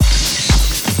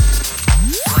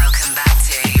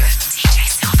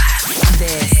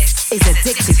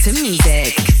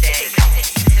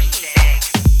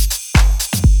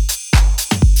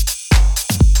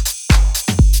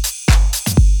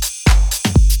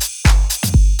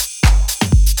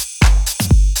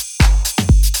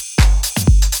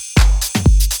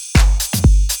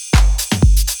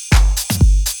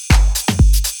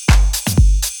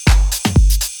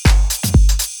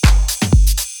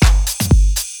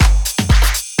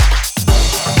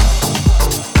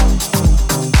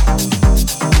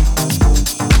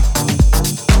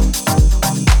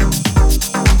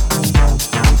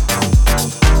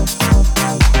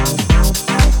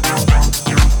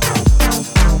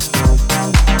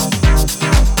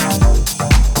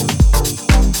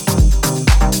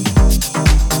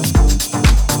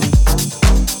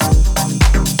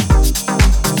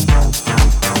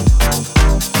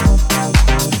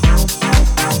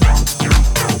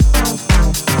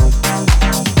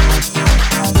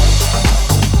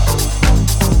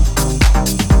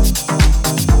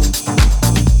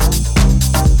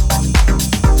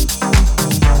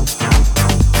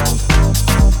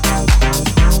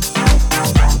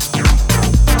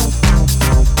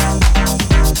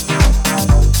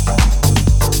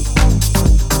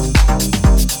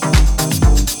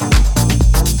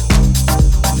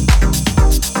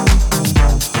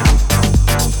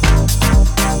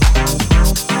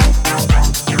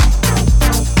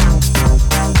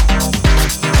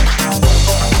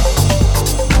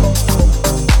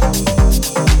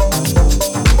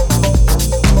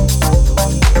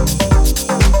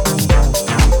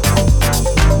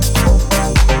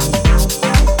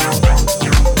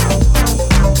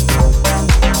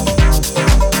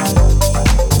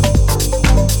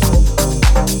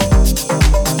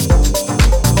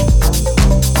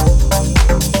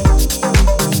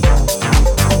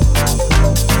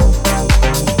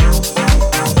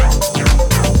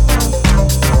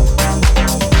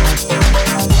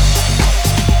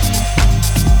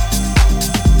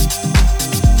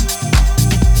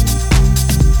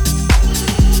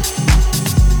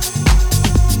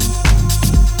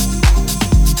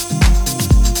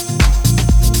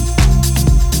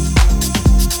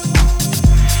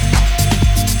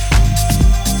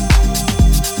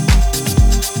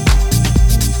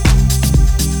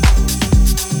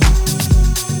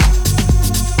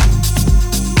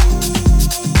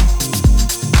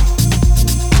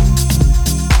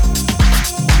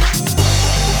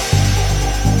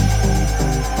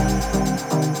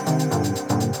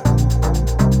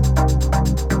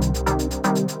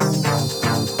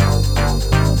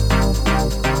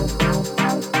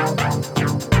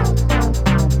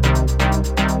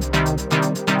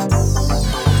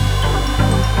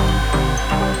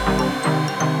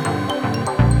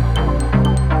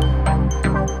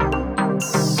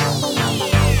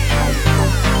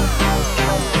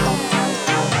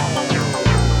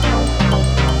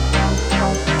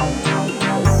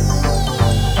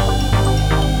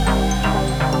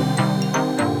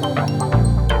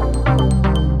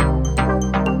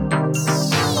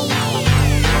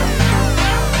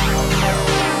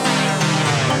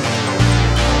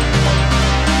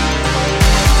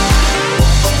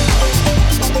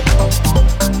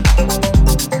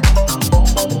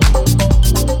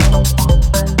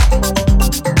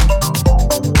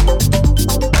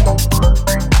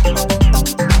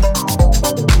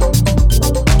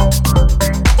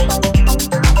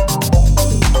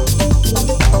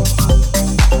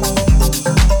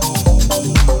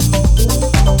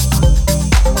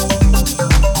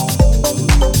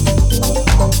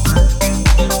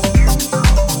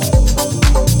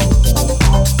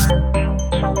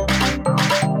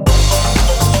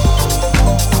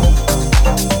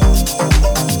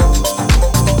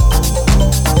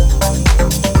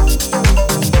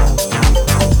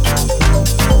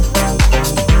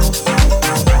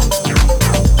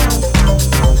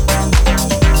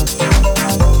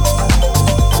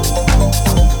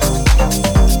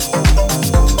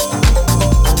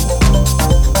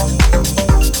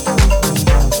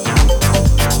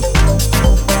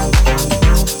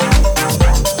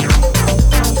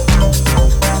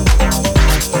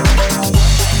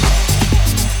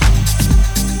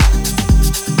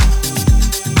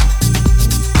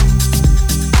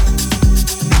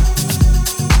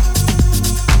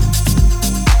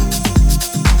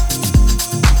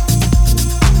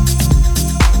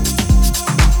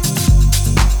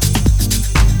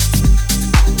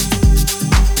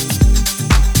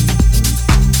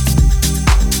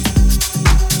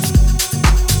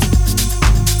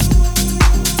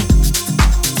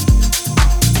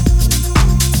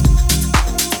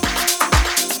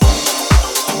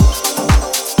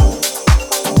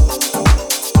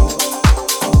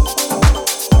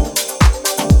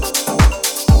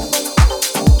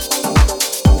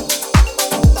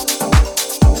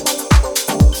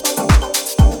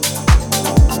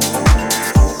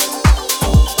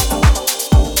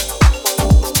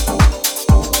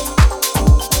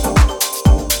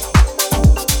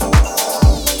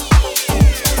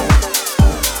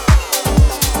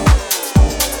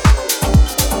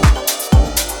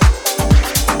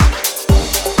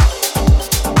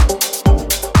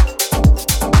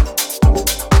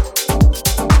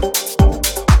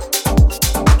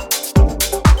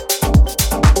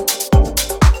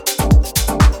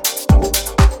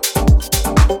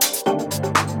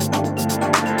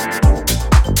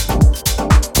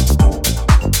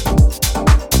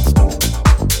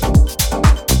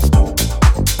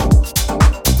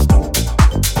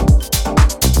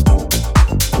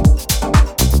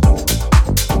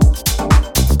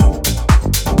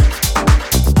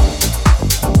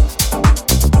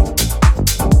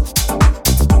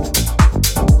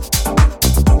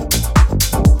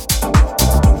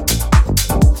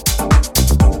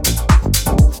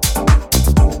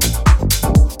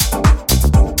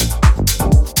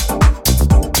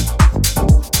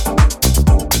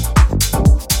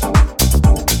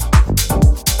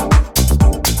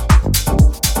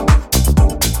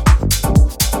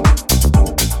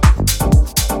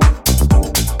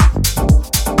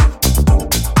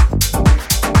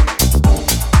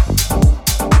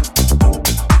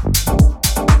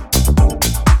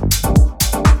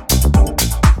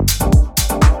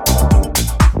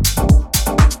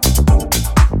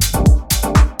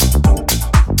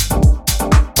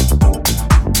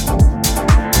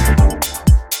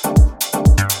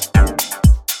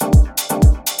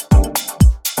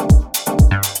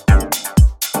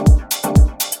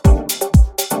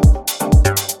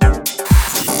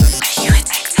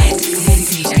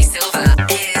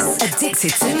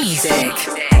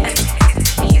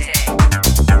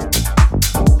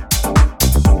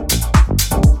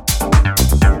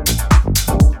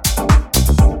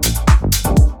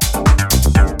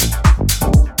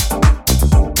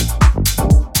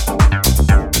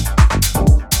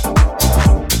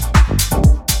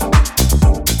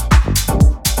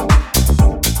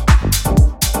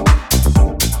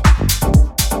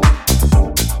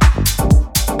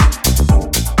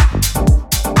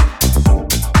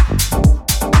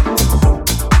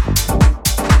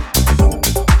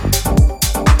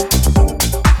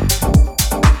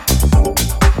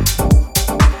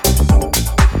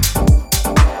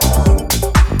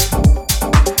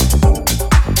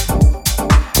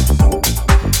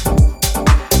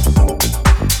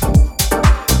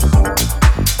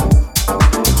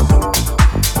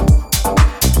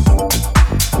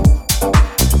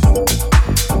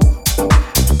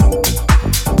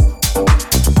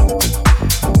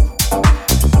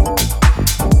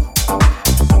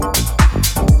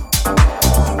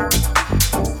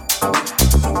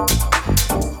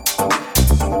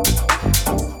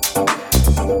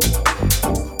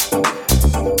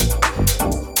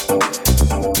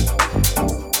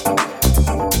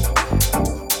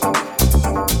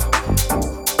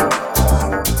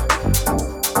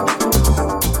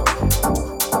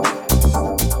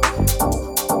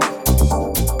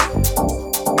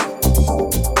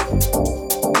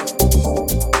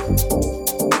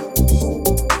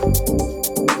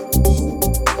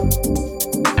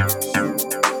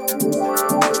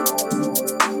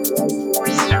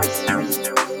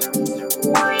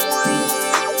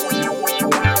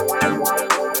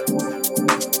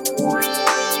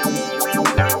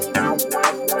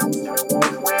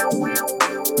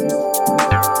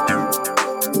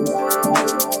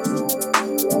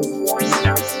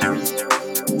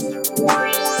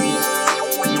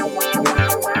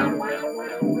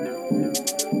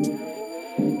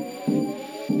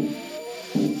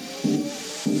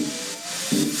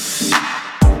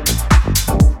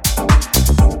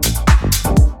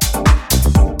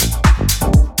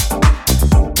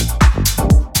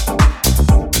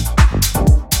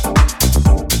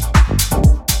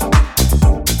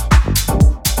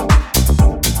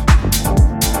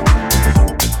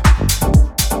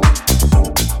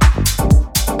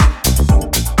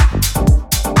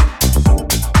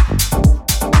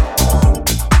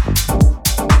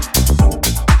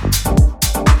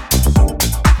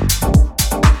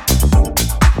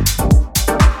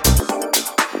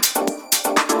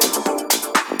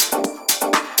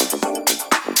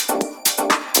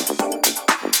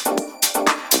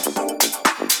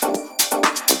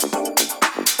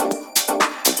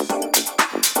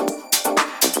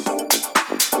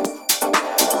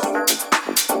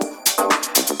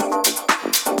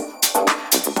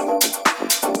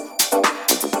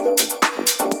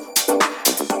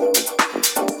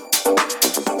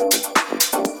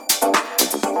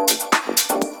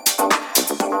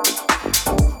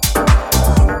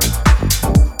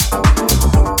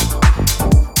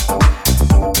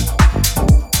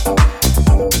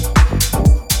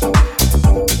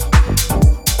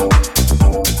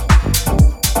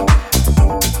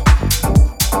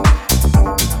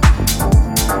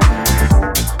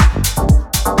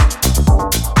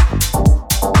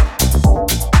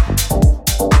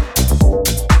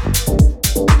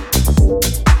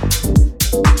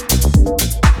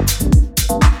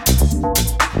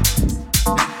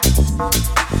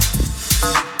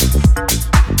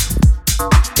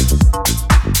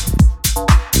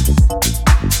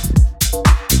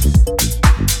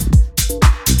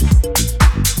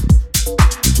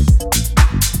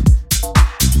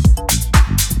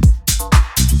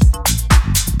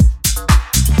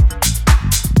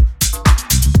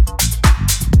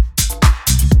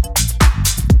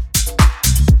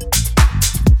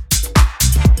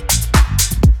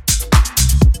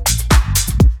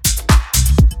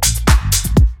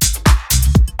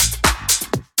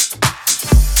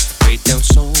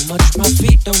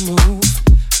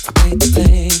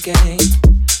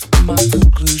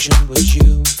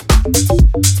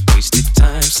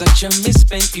such a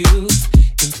misspent youth.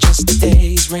 In just a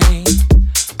day's rain,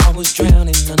 I was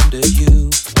drowning under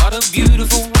you. What a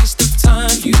beautiful waste of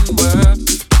time you were.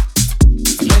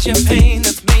 A pleasure pain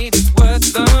that made it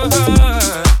worth the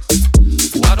hurt.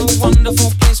 What a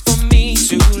wonderful place for me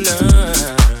to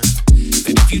learn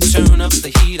that if you turn up the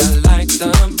heat, I like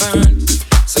the burn.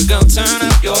 So go turn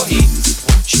up your heat.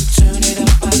 Won't you turn it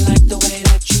up? I like the way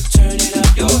that you turn it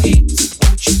up. Your heat.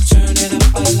 Won't you turn it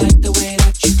up? I like the way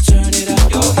that you turn it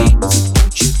up. Your heat.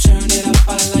 Won't you turn it up?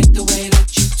 I like the way that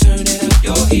you turn it up.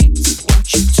 Your heat. Won't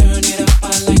you turn it up?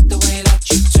 I like the way that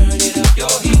you turn it up.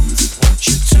 Your heat. Won't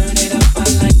you turn it up? I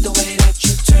like the way that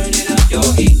you turn it up.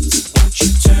 Your heat. Won't you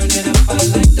turn it up? I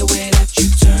like the way that you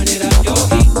turn it up. Your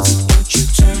heat. Won't you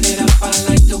turn it up? I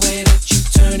like the way that you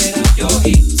turn it up. Your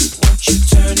heat. Won't you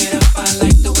turn it up? I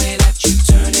like the way that you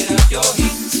turn it up. Your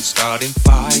heat. Starting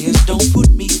fires don't put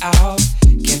me out.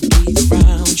 Can't breathe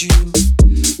around you,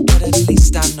 but at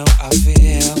least I know I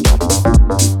feel.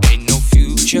 Ain't no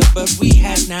future, but we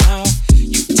had now.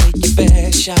 You take your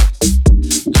best shot,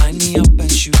 line me up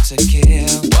and shoot to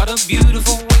kill. What a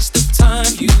beautiful waste of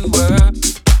time you were.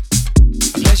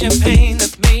 A pleasure pain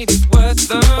that made it worth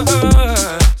the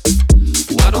hurt.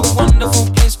 What a wonderful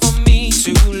place for me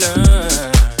to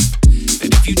learn that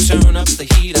if you turn up the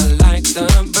heat, I like the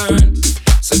burn.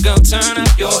 So go turn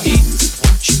up your heat.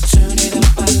 Won't you turn it up?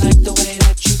 I like the way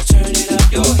that you turn it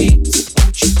up. Your heat.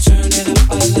 Won't you turn it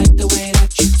up? I like the way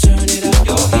that you turn it up.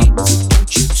 Your heat.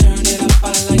 Won't you turn it up?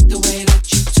 I like the way that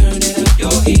you turn it up.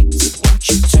 Your heat. Won't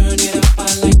you turn it up? I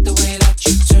like the way that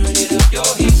you turn it up.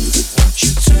 Your heat. Won't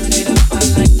you turn it up? I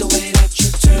like the way that you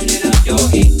turn it up. Your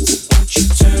heat. Won't you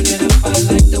turn it up? I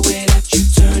like the way that you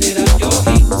turn it up. Your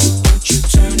heat. Won't you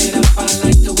turn it up? I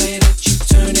like the way that you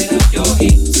turn it up. Your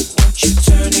heat. Won't you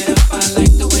turn it up? I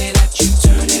like the way that you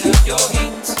turn it up. Your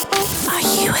heat. Are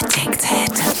you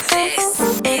addicted?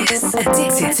 This is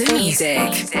Addicted to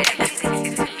Music.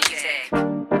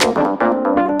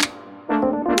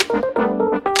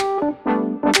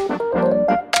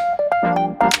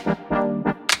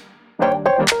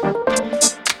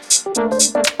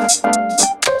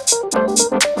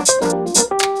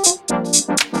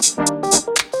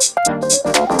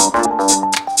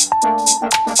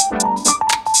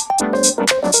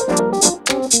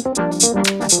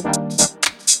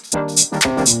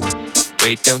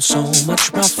 Weighed down so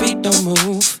much, my feet don't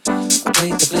move. I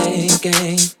played the blame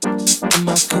game, and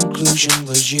my conclusion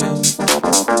was you.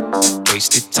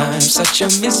 Wasted time, such a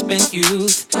misspent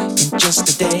youth. In just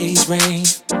a day's rain,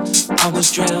 I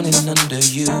was drowning under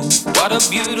you. What a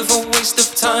beautiful waste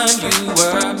of time you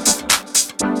were.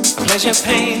 A pleasure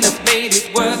pain that made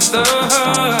it worth the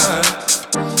hurt.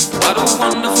 What a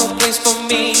wonderful place for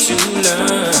me to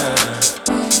learn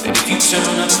that if you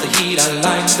turn up the heat, I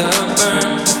like the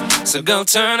burn. So go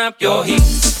turn up your heat.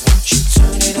 Won't you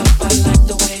turn it up? I like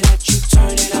the way that you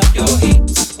turn it up. Your heat.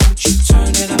 Won't you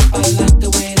turn it up? I like the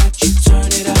way that you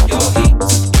turn it up. Your heat.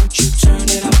 Won't you turn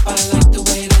it up? I like the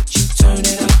way that you turn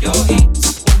it up. Your heat.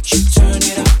 Won't you turn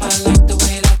it up? I like the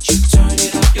way that you turn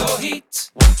it up. Your heat.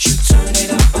 Won't you turn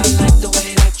it up? I like the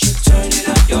way that you turn it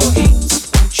up. Your heat.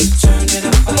 Won't you turn it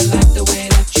up? I like the way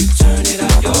that you turn it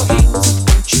up. Your heat.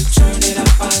 Won't you turn it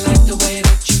up? I like the way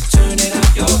that you turn it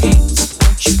up. Your heat.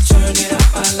 Won't you turn it up?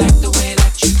 I like the way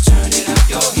that you turn it up.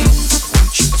 Your heat.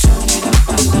 Won't you turn it up?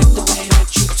 I like the way that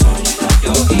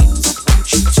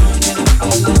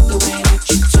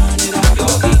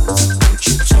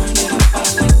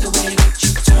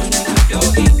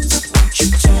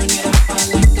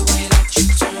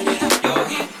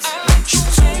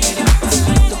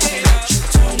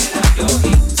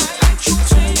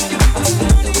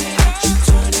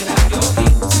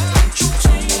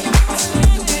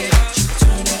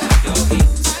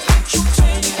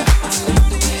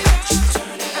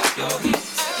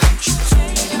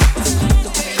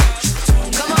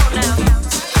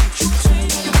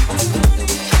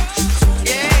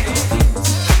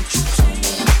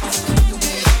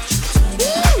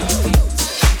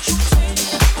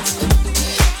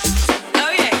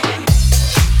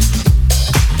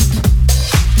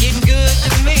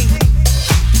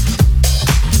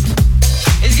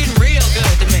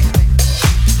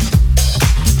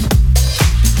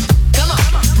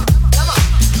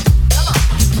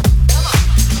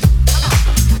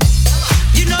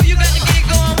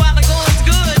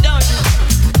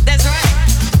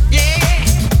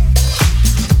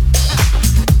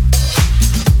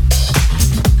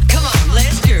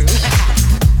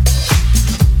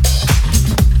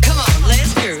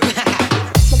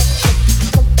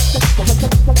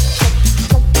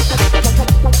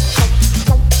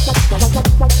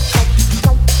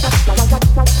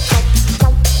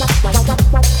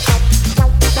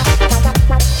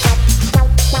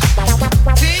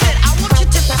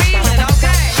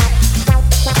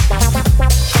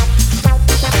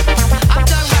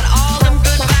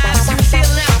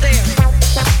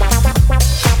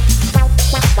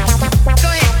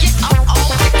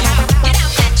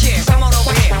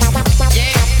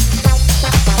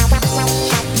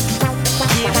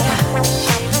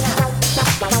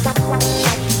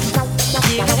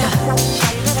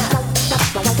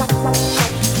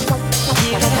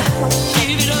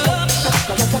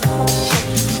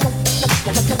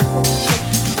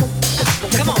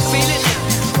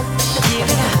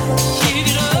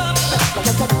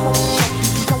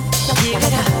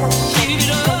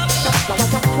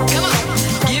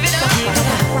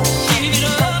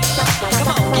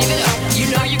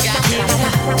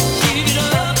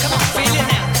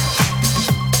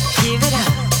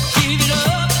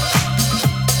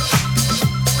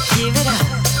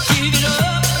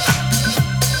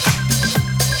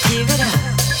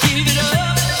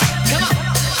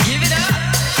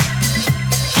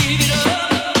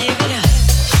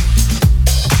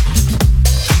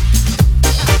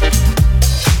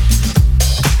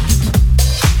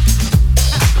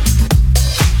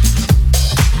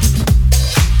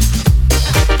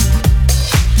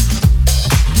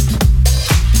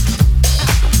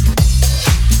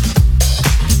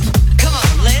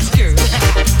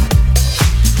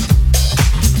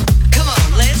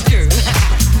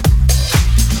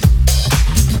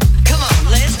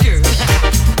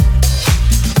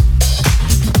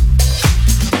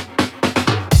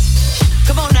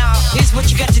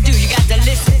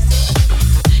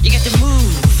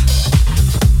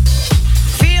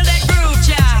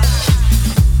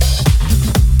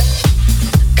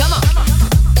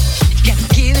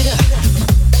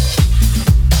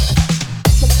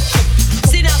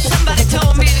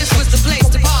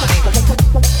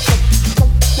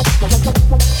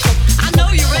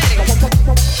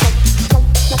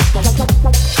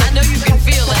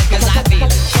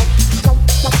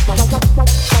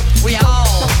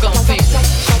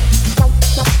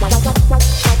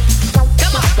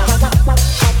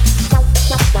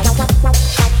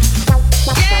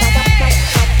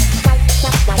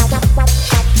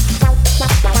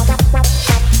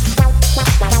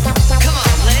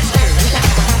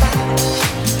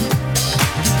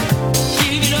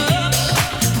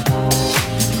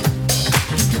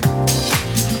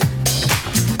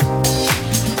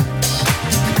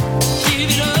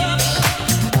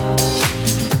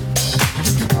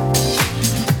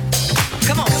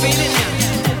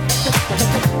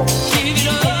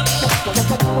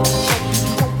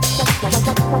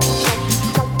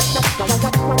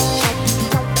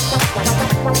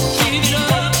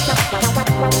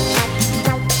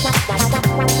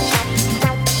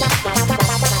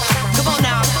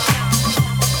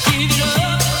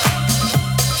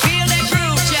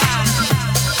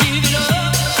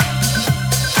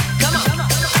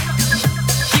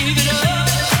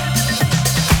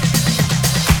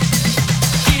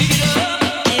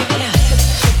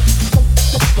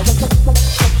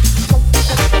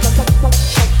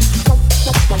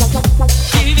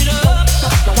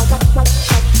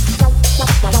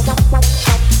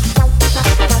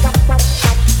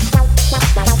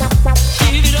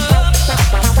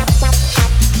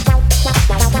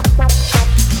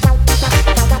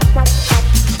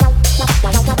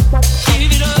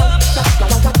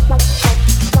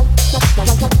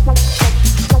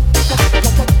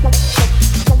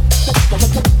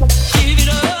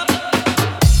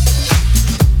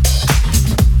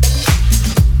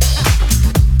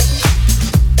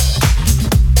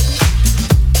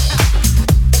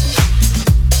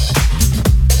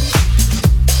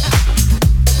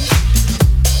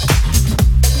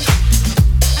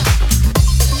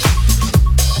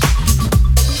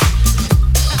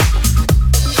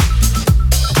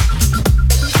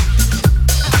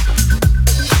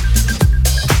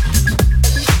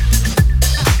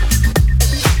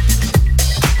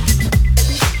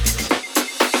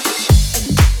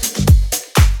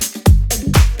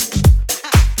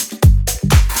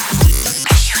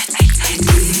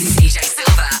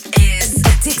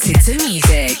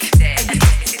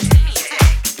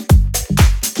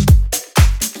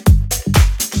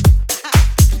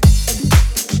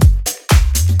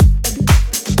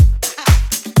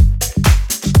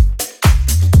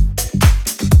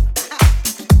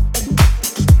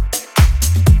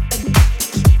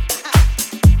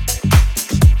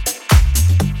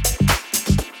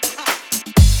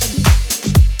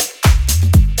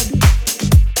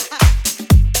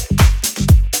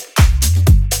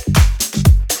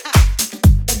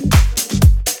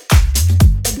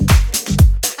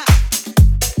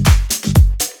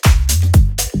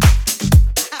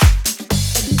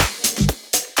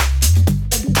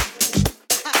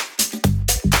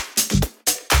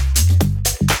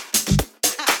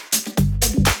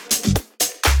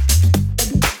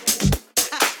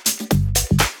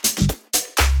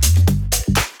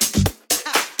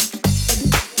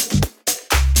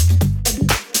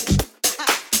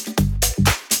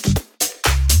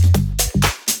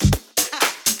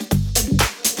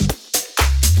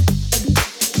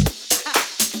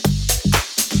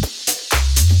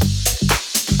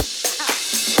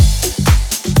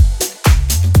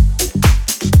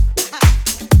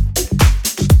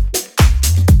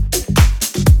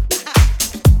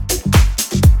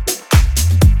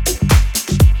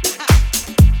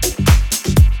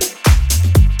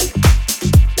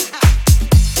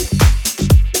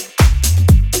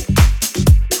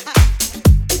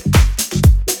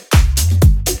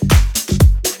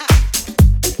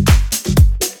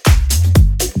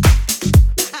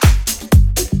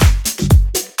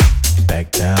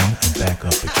back down and back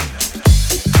up again.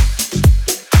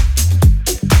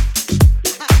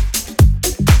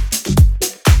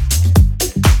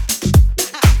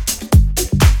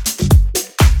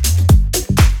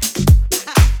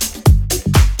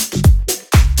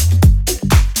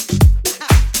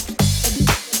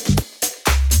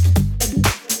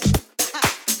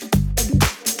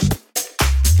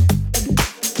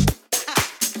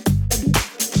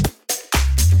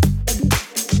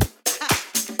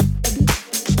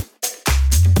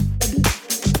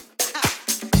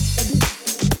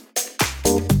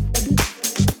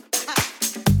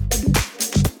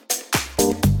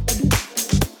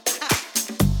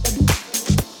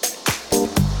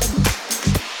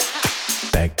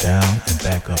 Back down and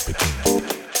back up again.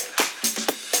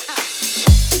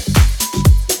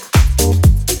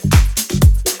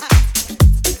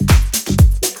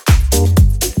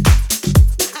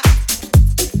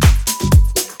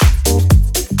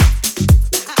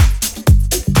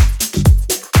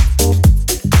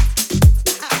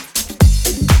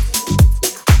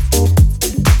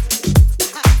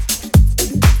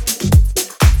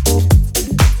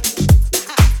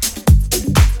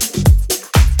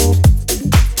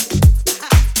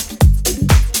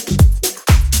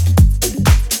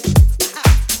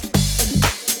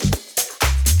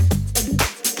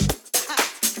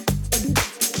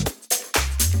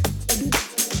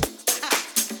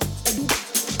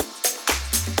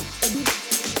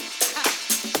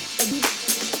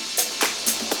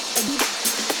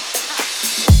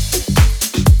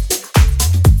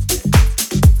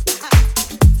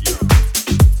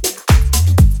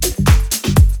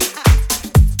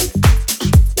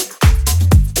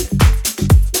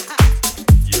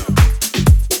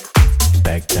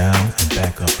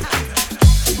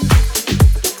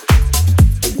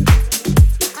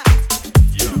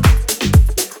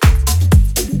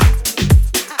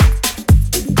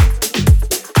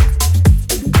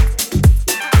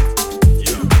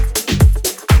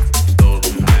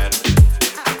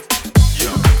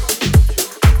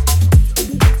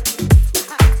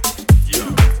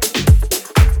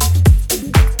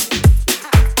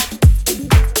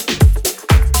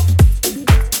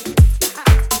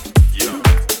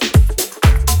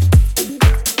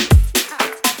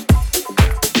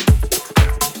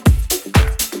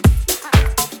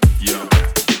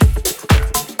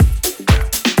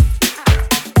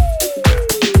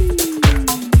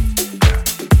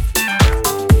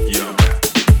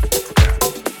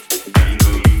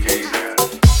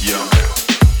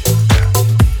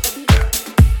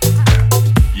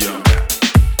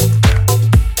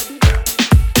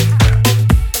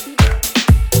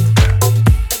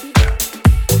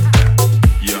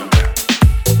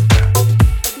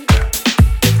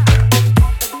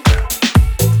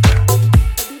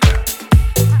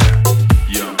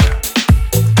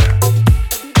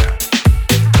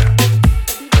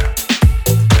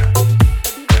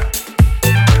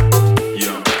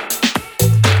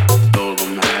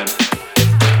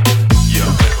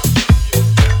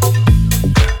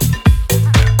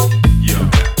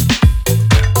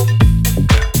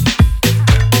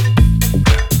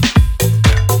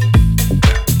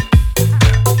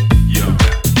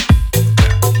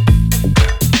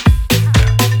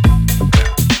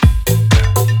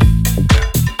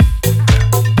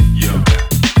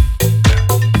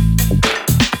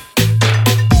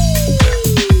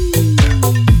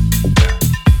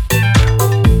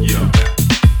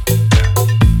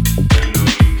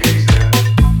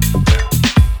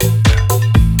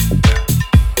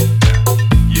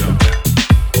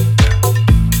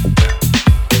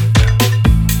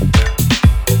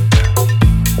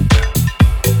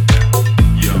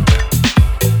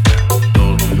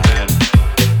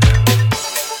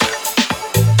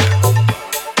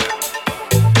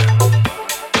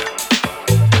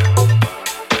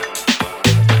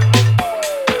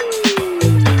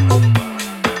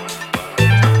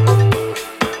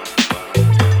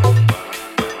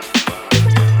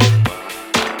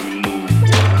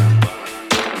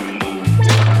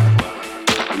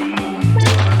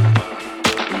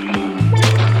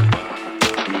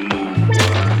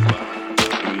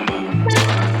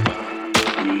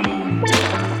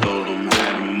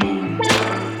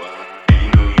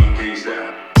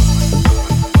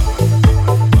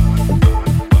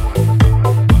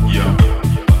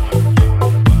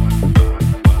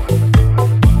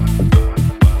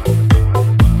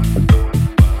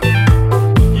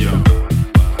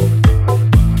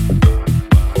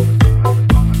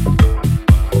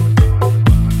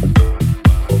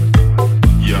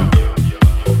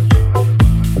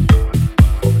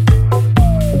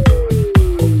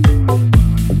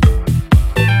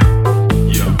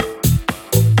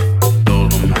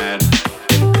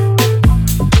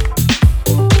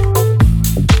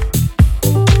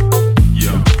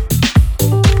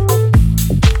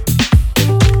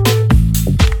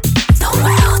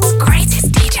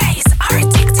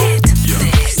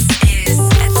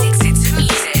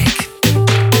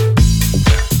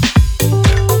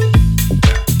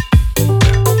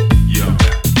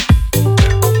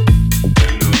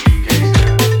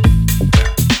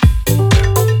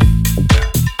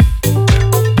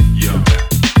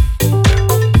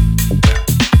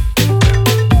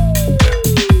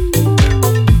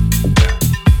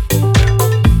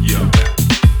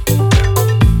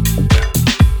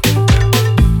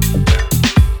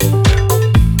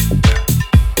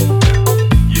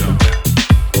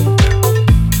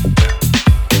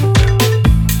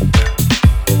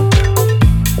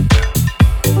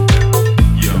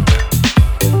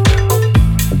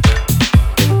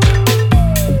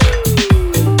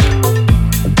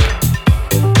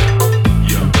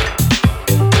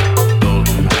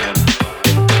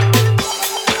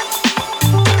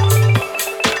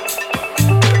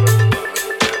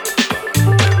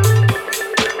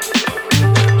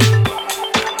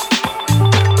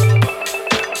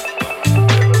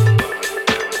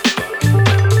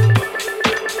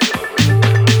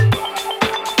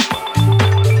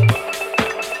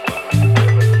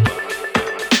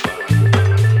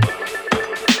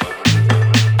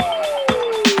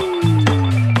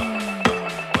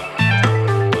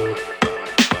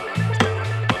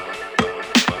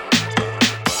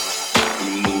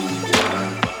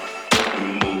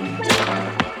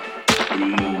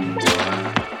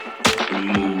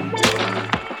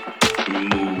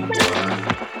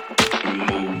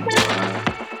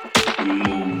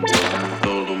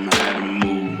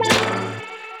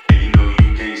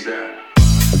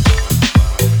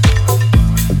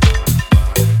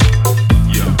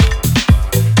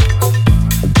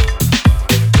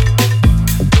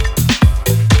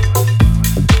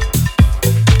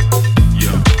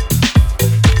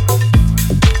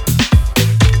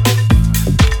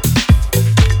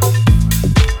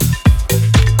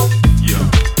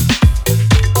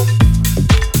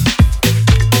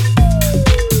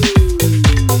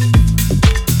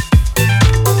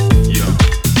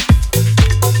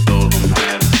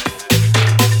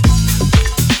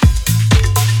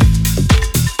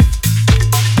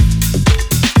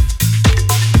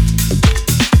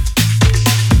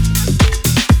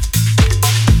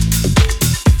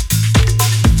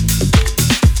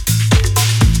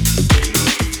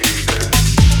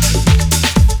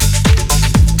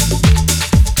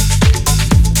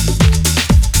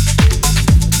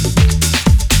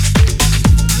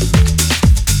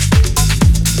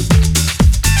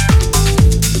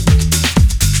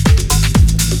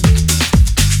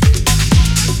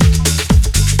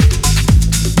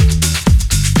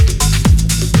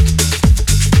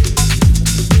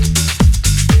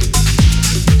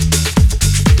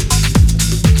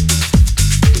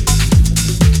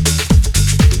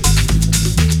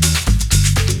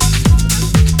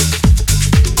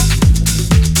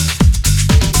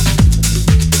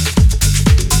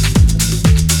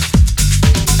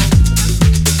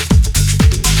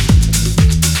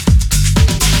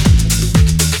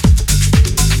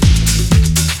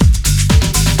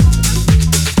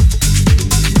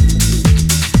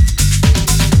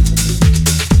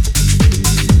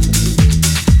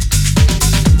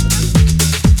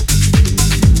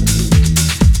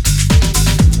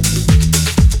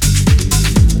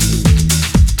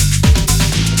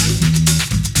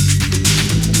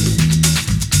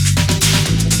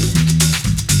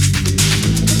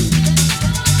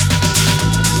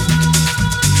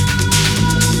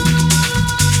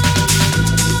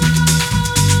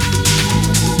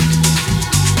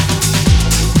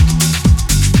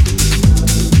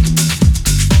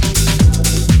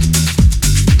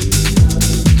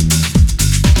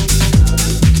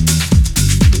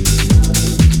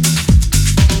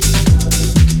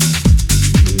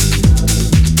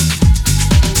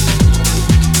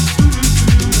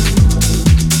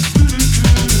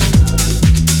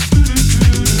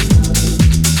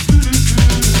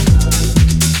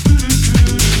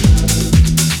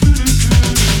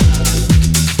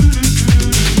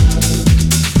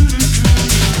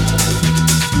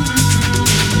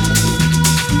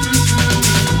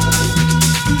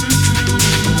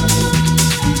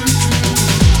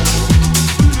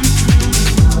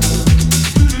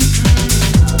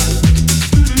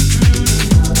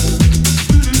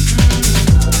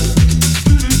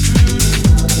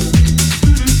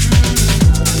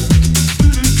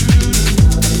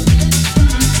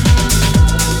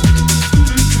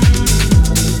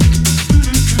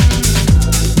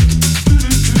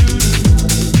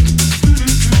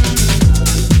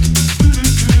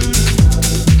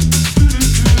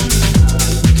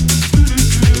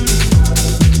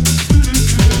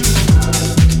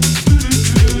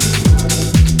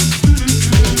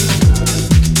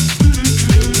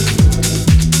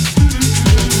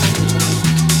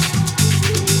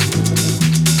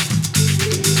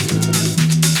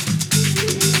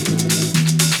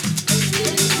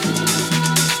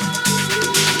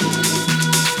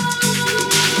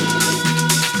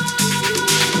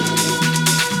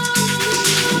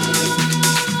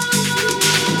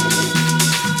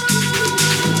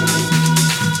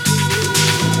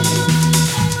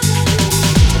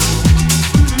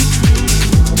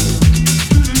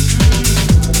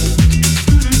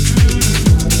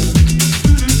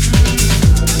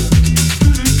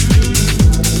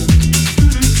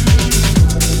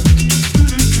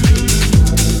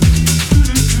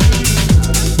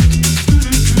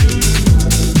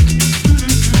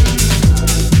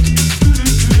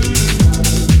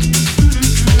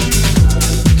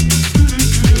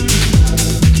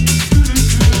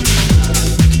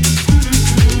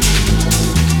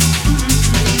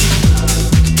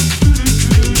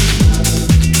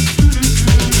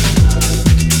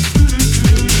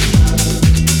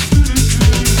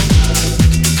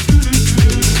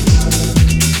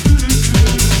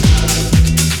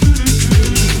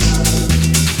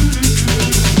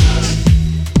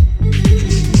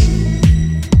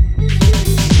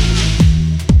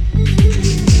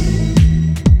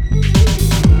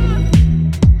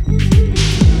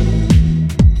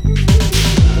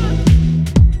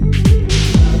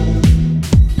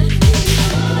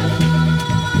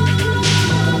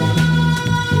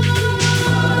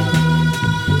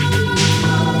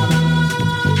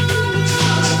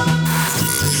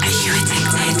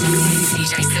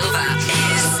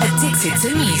 is Addicted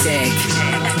to Music.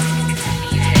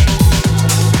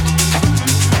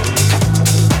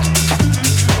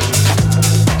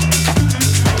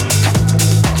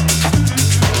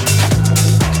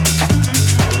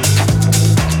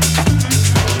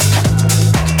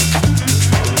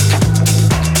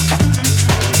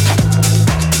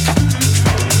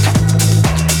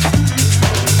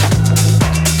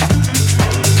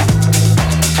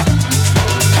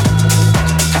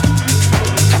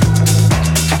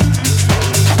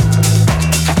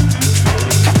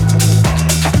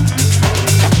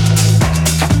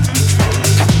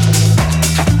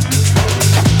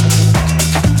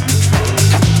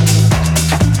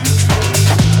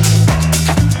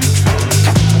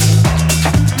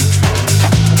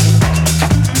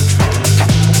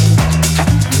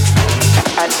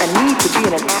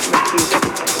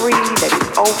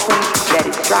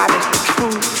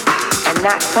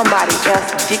 Somebody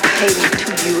else dictating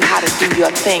to you how to do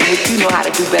your thing, which you know how to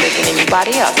do better than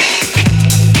anybody else.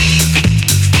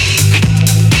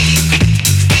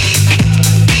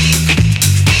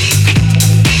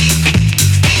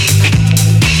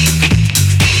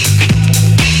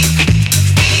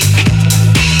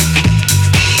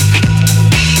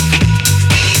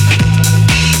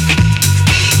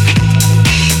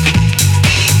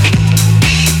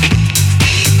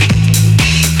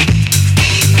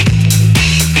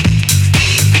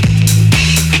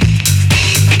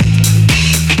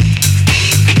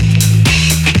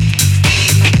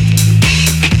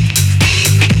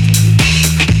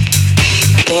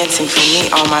 Dancing for me,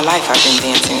 all my life I've been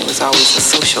dancing. It was always a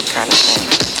social kind of thing.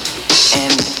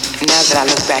 And now that I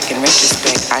look back in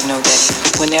retrospect, I know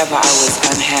that whenever I was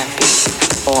unhappy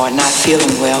or not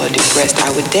feeling well or depressed,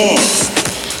 I would dance.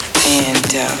 And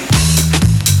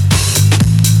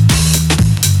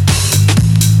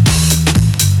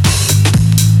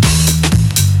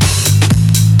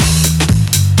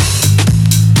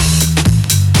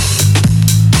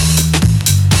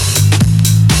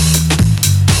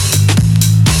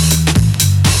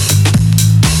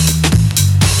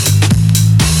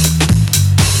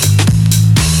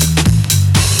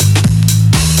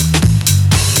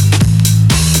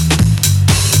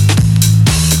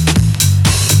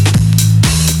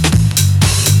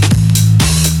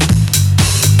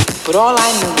but all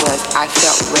I knew was I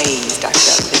felt raised, I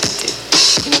felt lifted.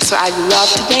 So I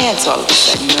loved to dance all of a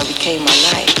sudden, it became my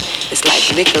life. It's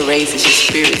like liquor raises your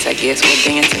spirits, I guess. Well,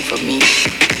 dancing for me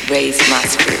raised my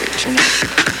spirit, and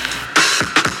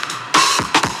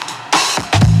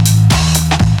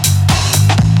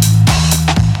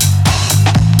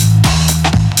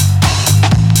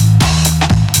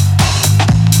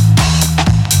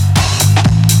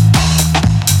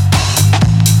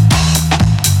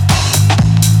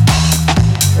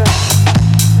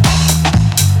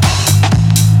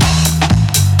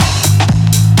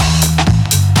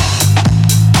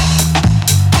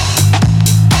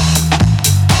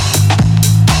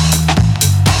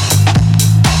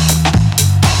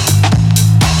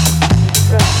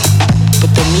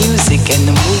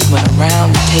the movement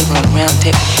around the table and around the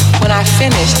table. When I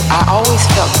finished, I always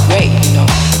felt great,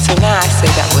 So now I say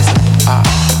that was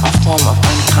a form of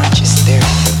unconscious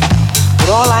therapy. But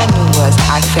all I knew was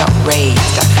I felt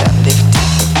raised, I felt lifted.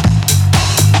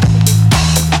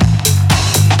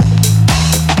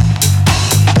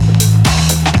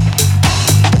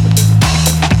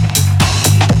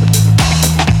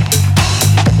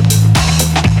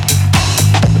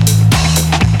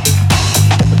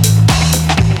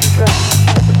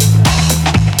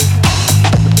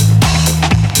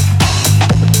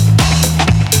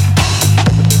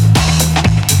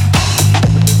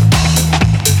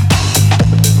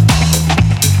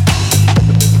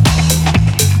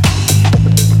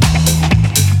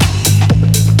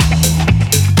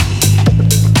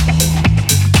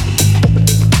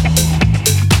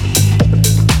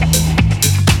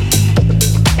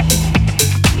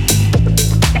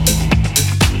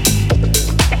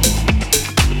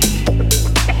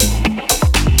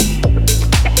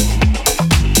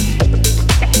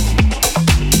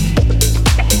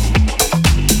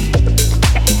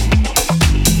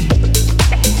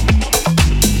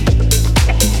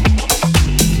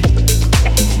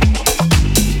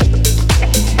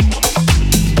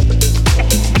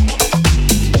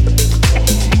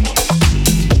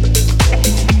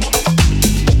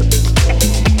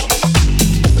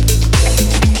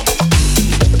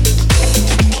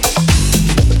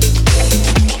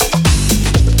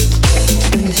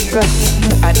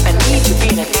 I need to be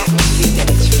in an atmosphere that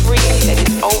is free, that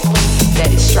is open, that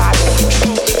is striving for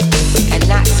truth, and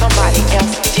not somebody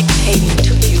else dictating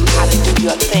to you how to do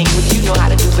your thing, which you know how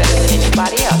to do better than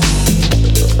anybody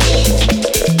else.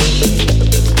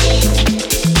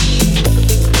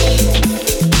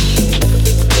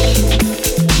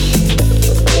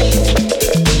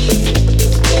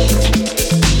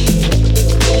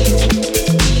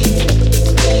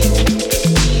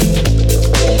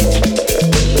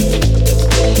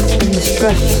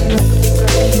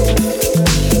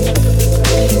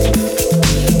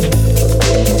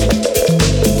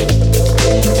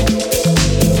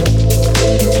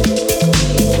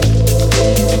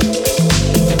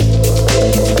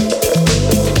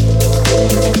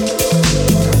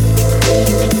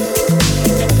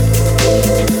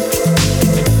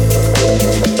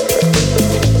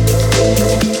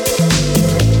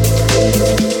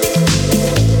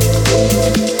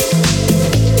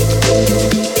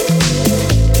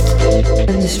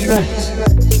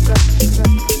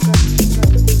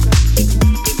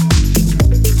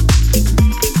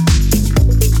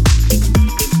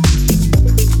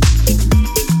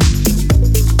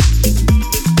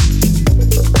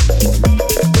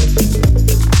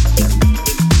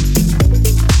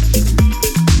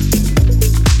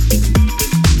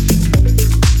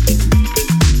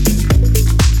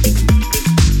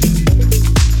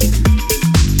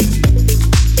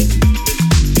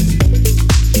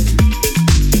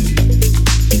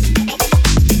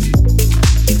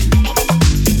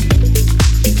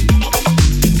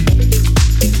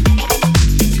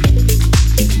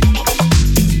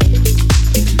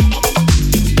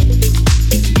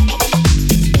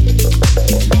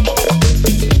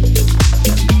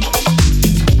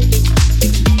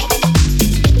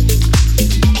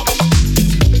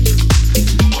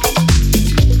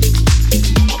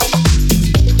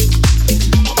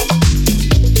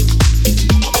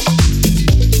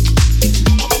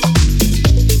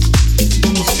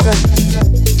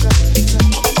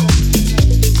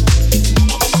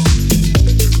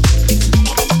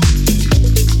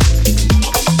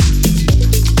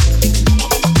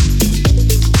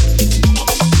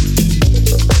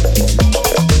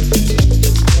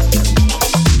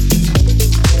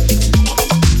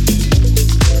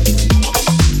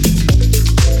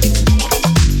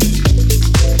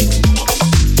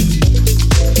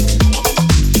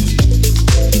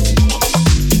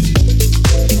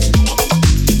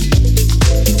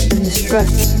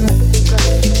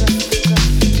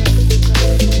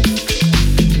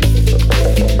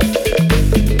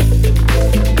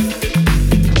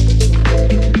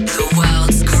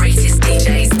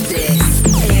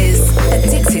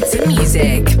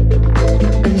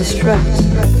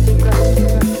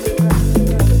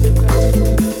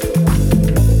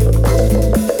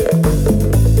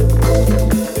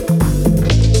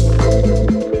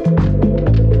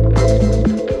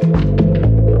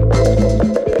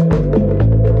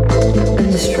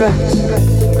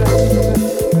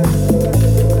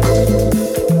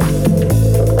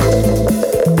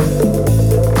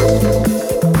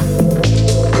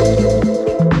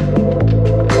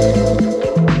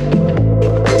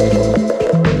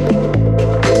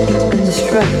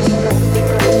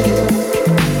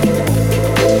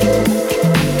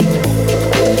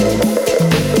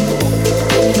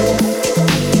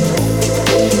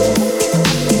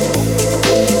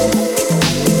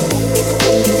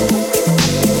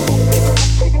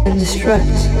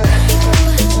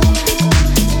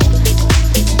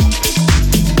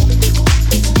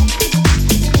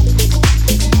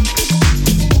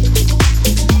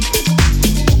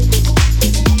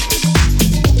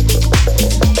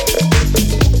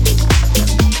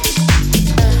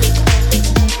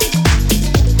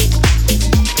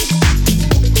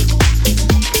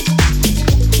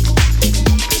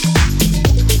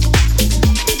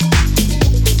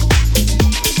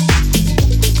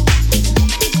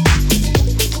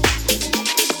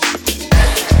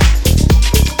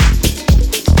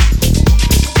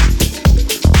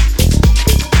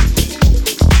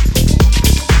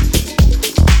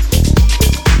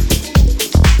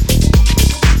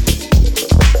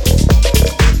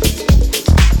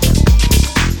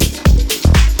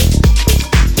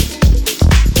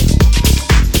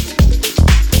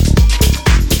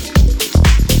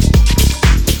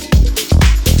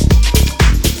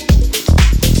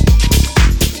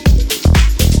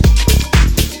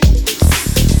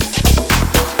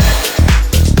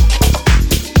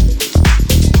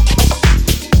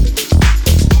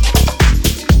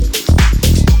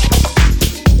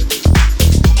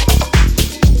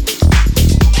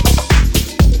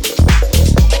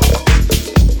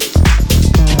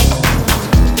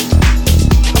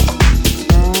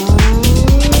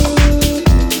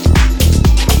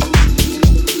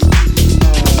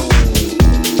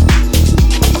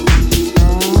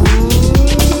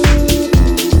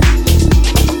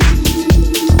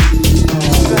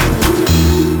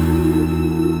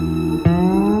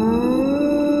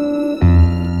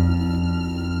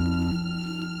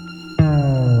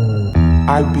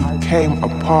 I became a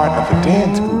part of a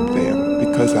dance group there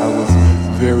because I was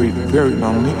very, very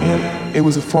lonely, and it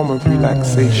was a form of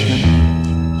relaxation.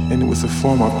 and it was a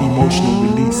form of emotional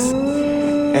release.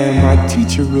 And my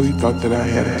teacher really thought that I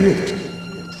had a gift.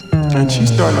 And she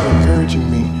started encouraging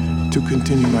me to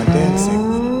continue my dancing.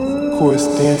 Of course,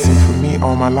 dancing for me,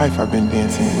 all my life I've been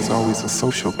dancing. It was always a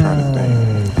social kind of thing.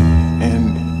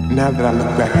 And now that I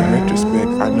look back in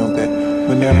retrospect, I know that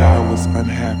whenever I was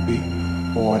unhappy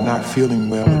or not feeling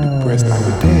well or depressed, I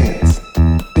would dance.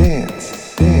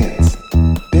 Dance, dance,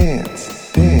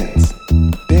 dance, dance,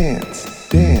 dance,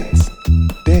 dance,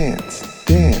 dance,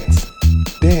 dance,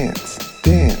 dance,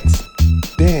 dance,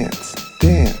 dance,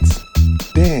 dance,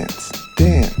 dance,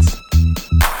 dance.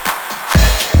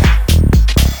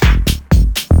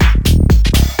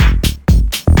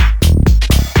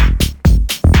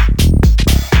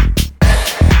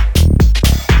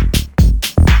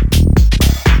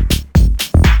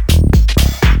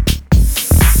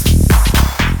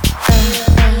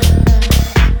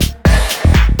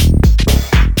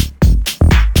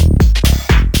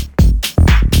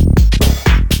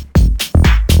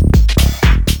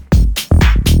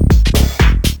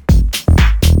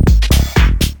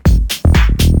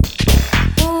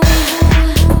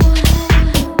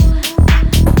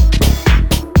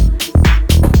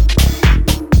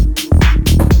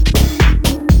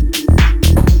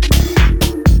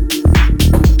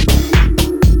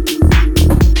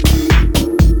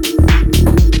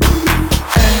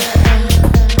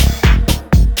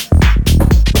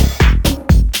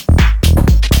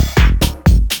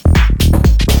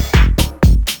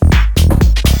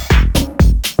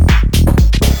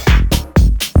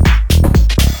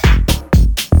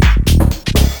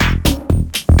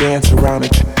 Dance around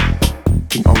it,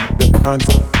 king of the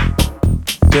concept.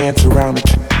 Dance around it,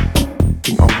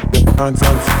 king of the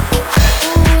concept.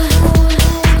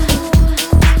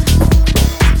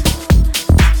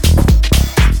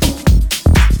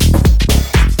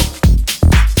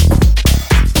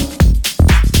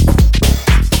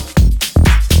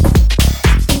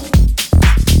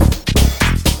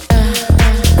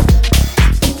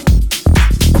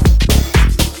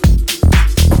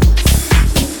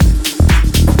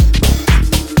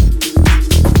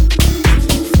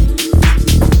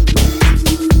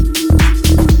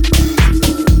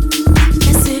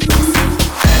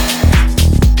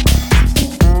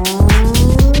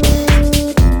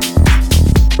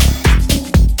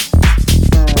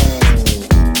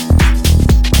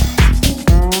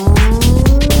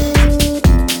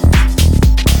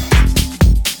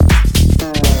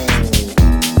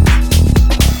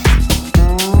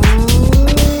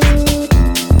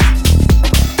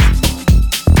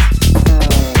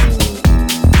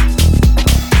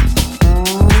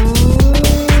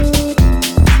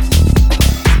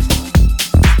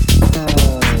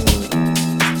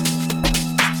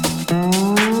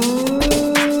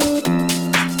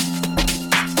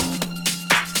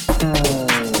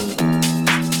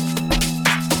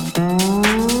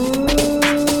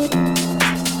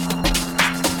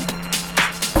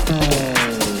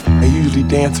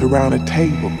 Dance around a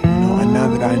table, and now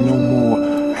that I know more,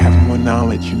 I have more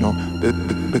knowledge,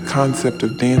 the concept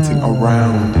of dancing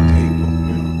around the table,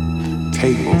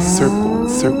 table,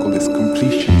 circle is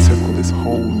completion, circle is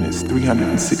wholeness,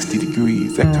 360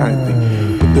 degrees, that kind of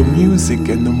thing. But the music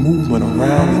and the movement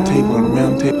around the table and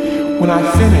around the table, when I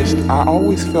finished, I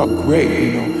always felt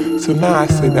great, so now I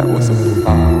say that was a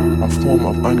form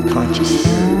of unconscious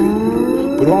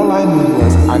spirit, but all I knew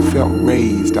was I felt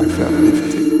raised, I felt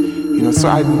lifted. So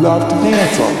I loved to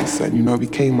dance all of a sudden, it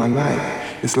became my life.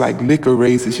 It's like liquor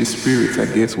raises your spirits, I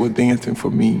guess. Well, dancing for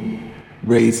me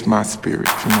raised my spirit,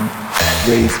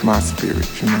 raised my spirit,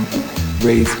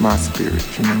 raised my spirit,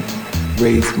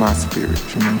 raised my spirit,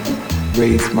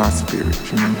 raised my spirit,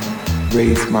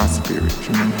 raised my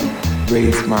spirit,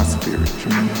 raised my spirit, raised my spirit,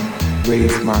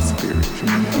 raised my spirit,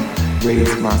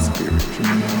 raised my spirit,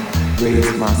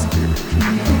 raised my spirit,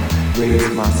 raise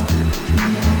my spirit,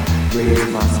 raise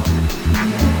my spirit,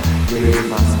 raise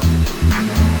my spirit,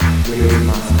 raise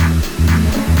my spirit,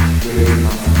 raise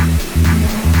my spirit.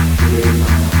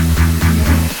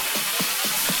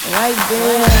 Right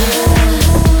there.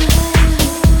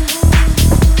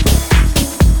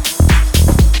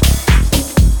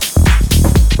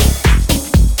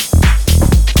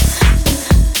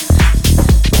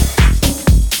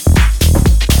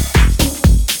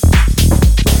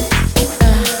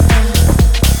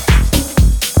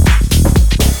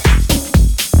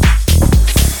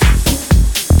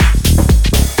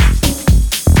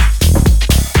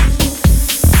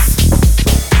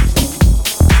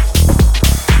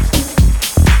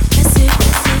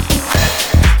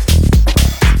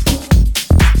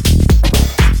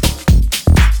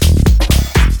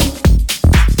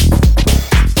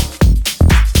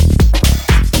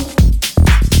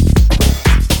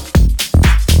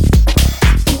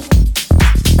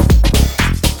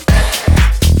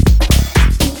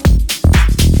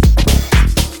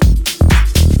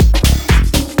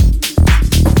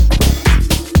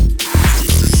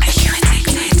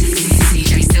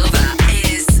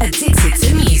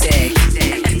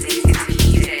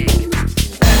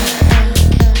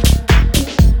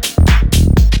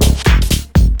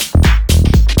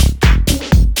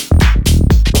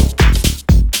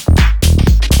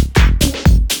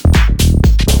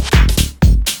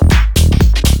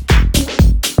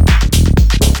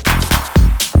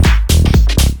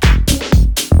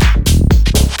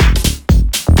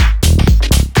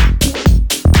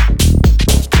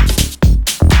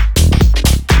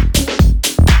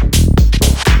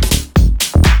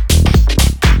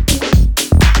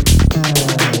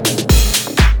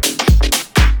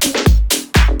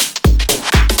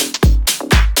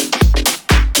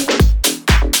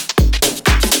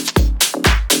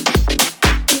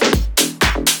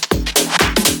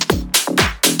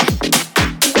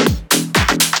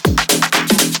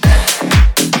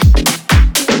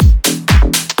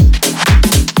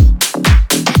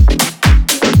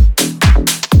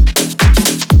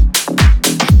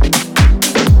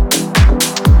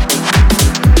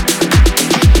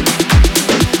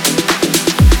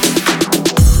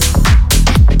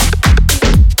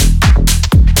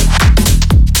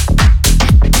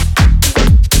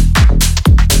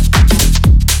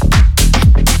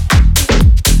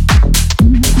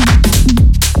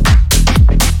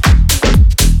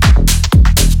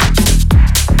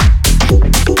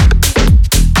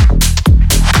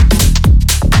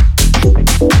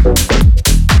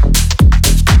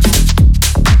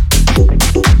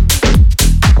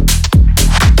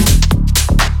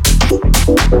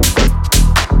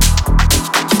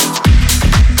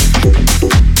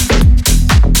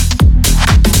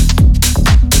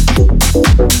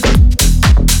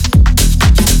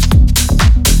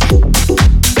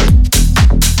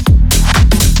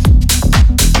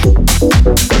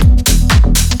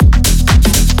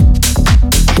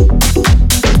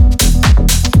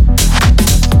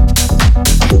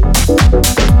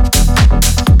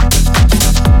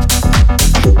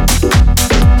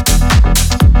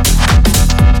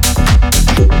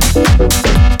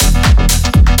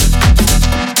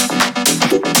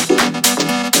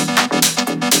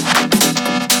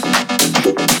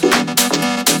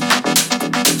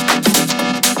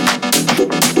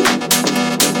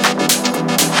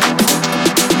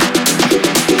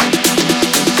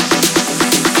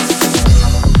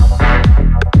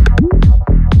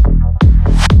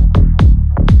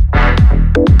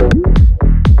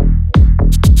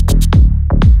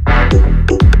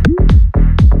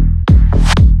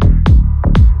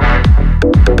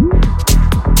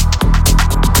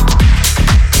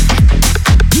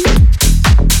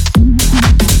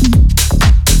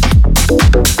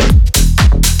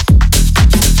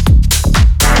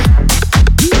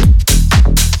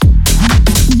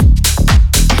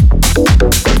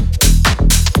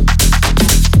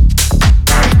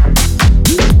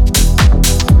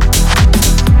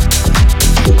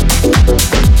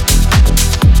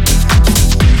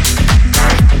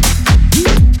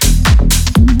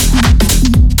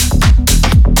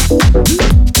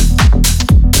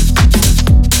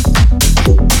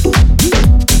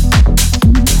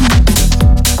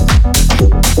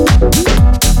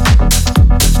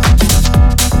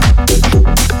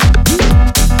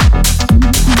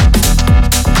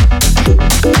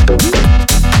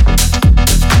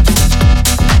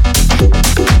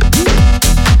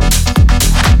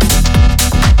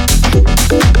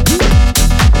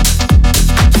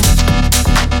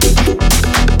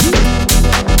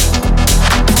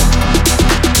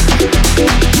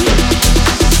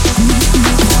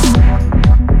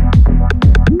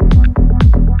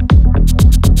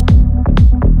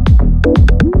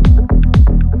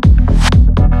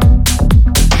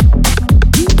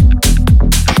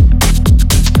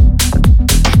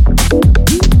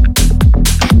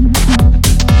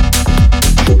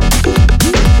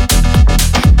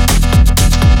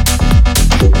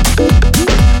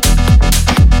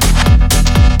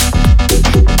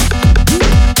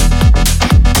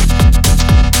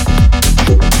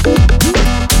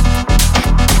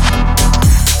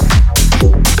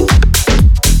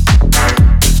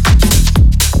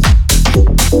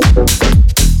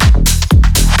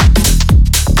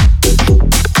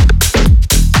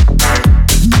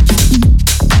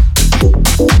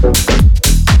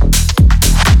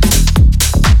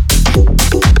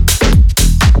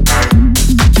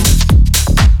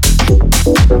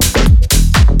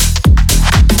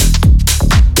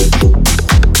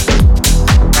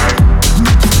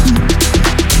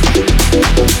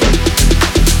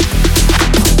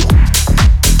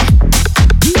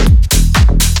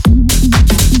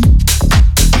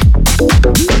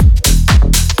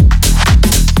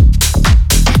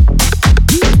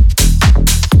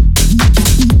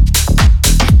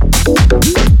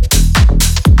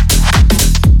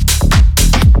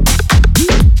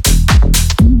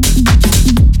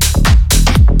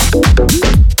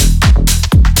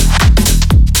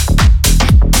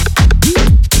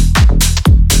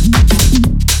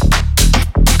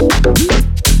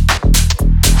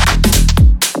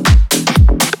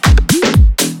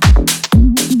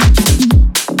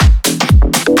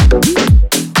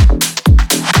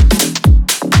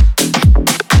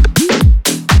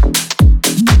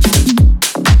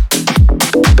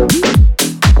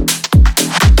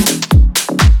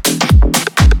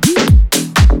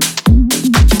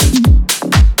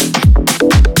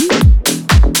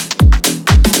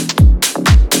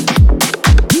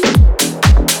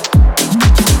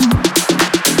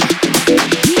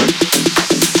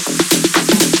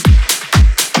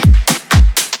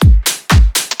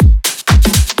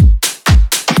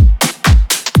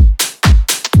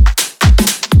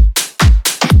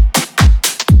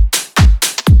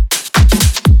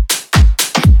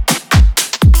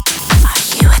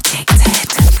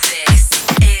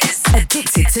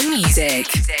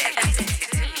 music.